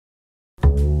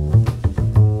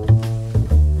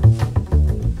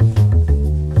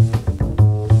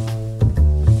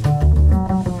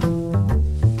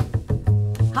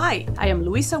Hi, I am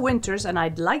Luisa Winters and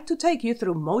I'd like to take you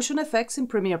through motion effects in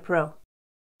Premiere Pro.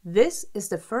 This is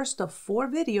the first of 4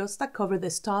 videos that cover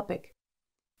this topic.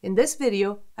 In this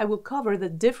video, I will cover the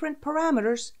different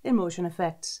parameters in motion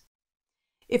effects.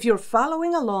 If you're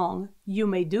following along, you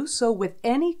may do so with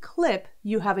any clip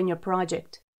you have in your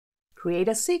project. Create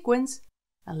a sequence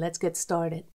and let's get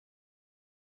started.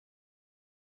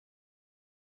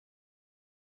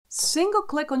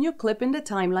 Single-click on your clip in the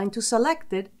timeline to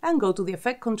select it and go to the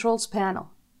Effect Controls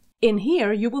panel. In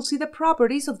here, you will see the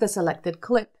properties of the selected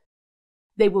clip.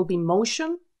 They will be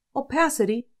motion,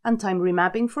 opacity, and time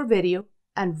remapping for video,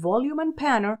 and volume and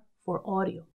panner for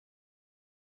audio.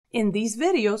 In these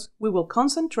videos, we will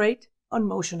concentrate on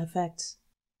motion effects.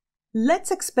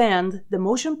 Let's expand the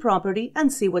motion property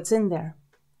and see what's in there.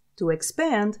 To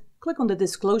expand, click on the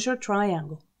disclosure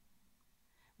triangle.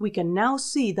 We can now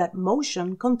see that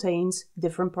motion contains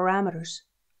different parameters: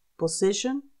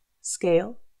 position,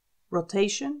 scale,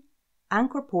 rotation,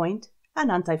 anchor point,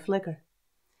 and anti-flicker.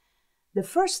 The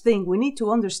first thing we need to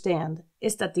understand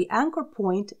is that the anchor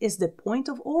point is the point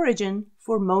of origin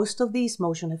for most of these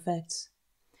motion effects.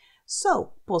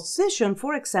 So, position,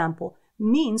 for example,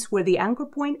 means where the anchor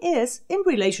point is in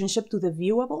relationship to the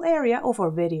viewable area of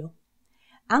our video.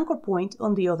 Anchor point,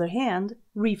 on the other hand,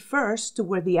 refers to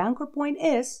where the anchor point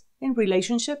is in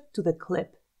relationship to the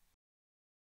clip.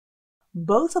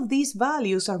 Both of these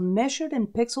values are measured in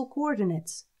pixel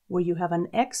coordinates, where you have an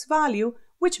X value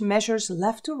which measures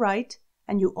left to right,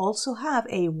 and you also have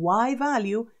a Y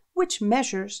value which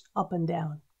measures up and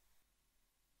down.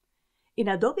 In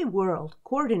Adobe World,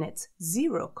 coordinates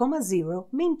 0, 0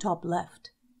 mean top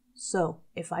left. So,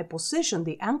 if I position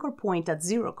the anchor point at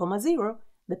 0, 0,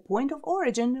 the point of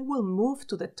origin will move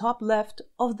to the top left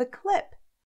of the clip.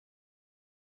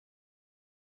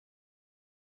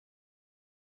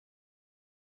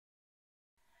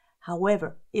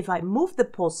 However, if I move the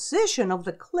position of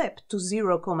the clip to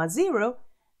 0, 0,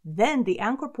 then the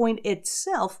anchor point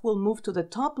itself will move to the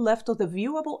top left of the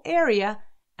viewable area,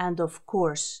 and of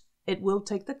course, it will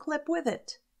take the clip with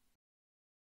it.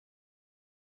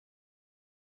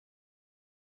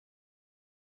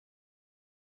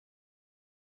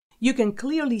 You can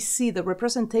clearly see the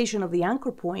representation of the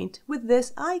anchor point with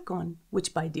this icon,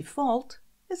 which by default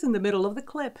is in the middle of the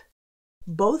clip.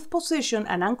 Both position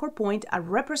and anchor point are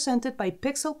represented by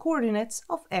pixel coordinates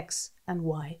of X and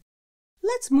Y.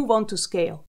 Let's move on to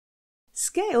scale.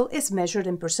 Scale is measured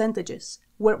in percentages,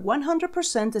 where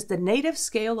 100% is the native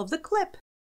scale of the clip.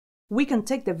 We can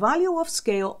take the value of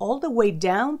scale all the way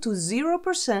down to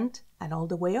 0% and all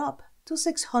the way up to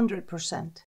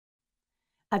 600%.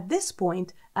 At this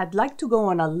point, I'd like to go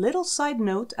on a little side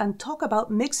note and talk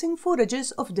about mixing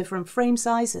footages of different frame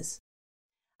sizes.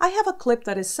 I have a clip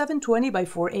that is 720 by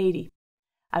 480.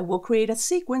 I will create a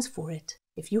sequence for it.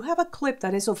 If you have a clip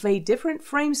that is of a different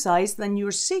frame size than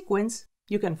your sequence,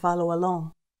 you can follow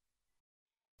along.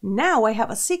 Now I have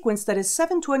a sequence that is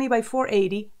 720 by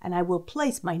 480 and I will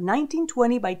place my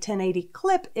 1920 by 1080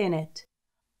 clip in it.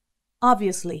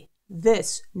 Obviously,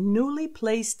 this newly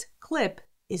placed clip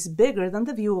is bigger than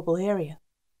the viewable area.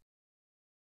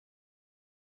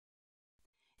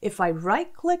 If I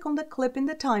right-click on the clip in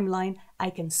the timeline,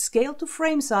 I can scale to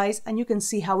frame size and you can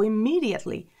see how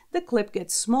immediately the clip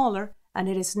gets smaller and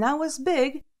it is now as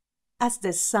big as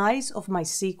the size of my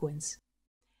sequence.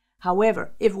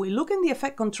 However, if we look in the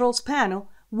Effect Controls panel,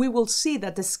 we will see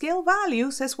that the scale value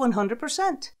says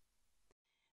 100%.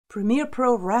 Premiere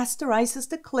Pro rasterizes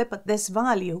the clip at this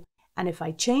value, and if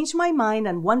I change my mind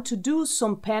and want to do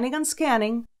some panning and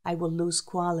scanning, I will lose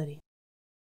quality.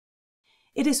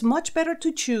 It is much better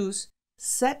to choose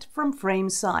Set from Frame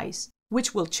Size,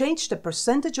 which will change the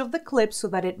percentage of the clip so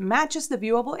that it matches the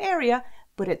viewable area,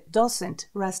 but it doesn't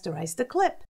rasterize the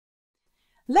clip.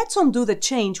 Let's undo the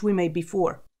change we made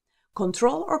before.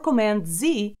 Control or Command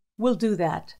Z will do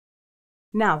that.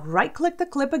 Now right-click the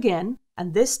clip again,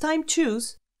 and this time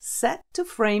choose Set to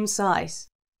Frame Size.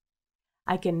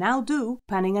 I can now do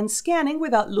panning and scanning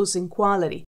without losing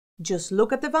quality. Just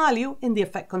look at the value in the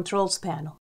Effect Controls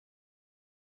panel.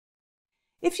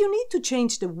 If you need to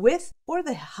change the width or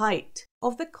the height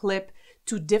of the clip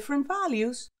to different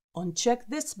values, uncheck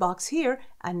this box here,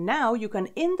 and now you can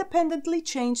independently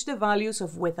change the values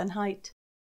of width and height.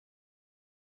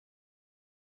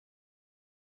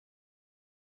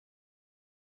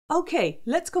 Okay,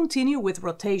 let's continue with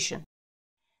rotation.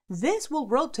 This will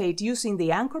rotate using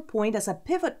the anchor point as a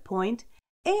pivot point,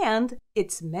 and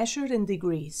it's measured in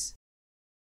degrees.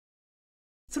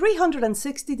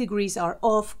 360 degrees are,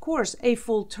 of course, a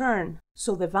full turn,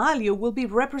 so the value will be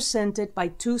represented by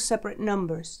 2 separate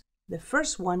numbers. The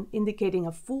first one indicating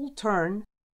a full turn,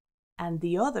 and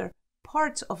the other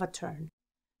parts of a turn.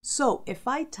 So if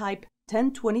I type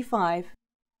 1025,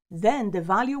 then the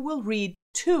value will read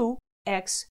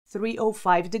 2x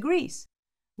 305 degrees,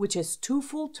 which is 2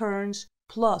 full turns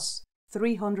plus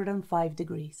 305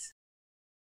 degrees.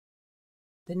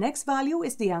 The next value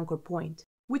is the anchor point,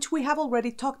 which we have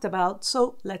already talked about,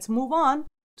 so let's move on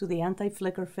to the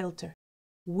anti-flicker filter.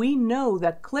 We know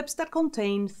that clips that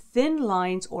contain thin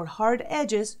lines or hard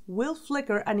edges will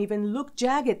flicker and even look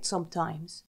jagged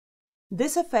sometimes.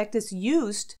 This effect is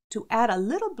used to add a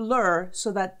little blur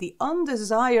so that the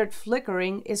undesired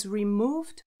flickering is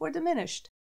removed or diminished.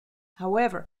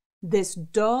 However, this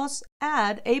does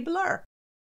add a blur,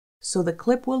 so the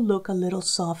clip will look a little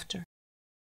softer.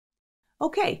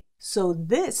 Okay, so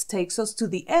this takes us to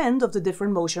the end of the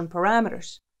different motion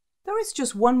parameters. There is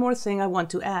just one more thing I want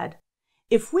to add.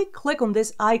 If we click on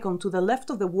this icon to the left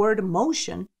of the word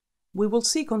motion, we will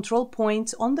see control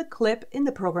points on the clip in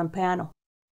the program panel.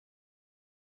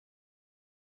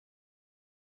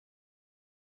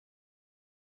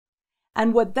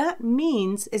 And what that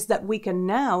means is that we can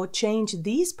now change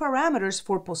these parameters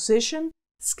for position,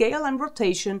 scale, and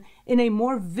rotation in a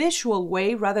more visual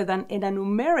way rather than in a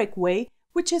numeric way,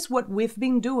 which is what we've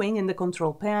been doing in the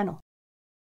control panel.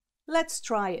 Let's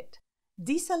try it.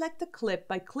 Deselect the clip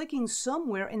by clicking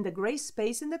somewhere in the gray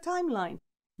space in the timeline.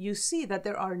 You see that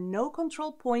there are no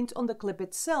control points on the clip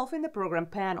itself in the program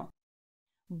panel.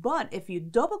 But if you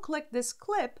double-click this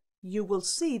clip, you will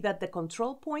see that the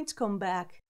control points come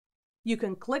back. You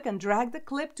can click and drag the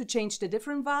clip to change the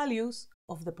different values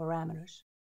of the parameters.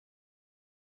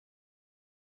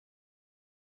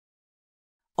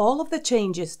 All of the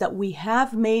changes that we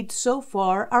have made so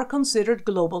far are considered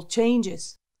global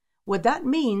changes. What that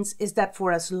means is that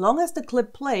for as long as the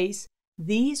clip plays,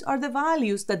 these are the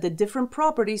values that the different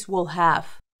properties will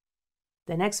have.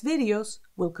 The next videos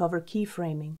will cover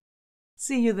keyframing.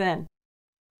 See you then.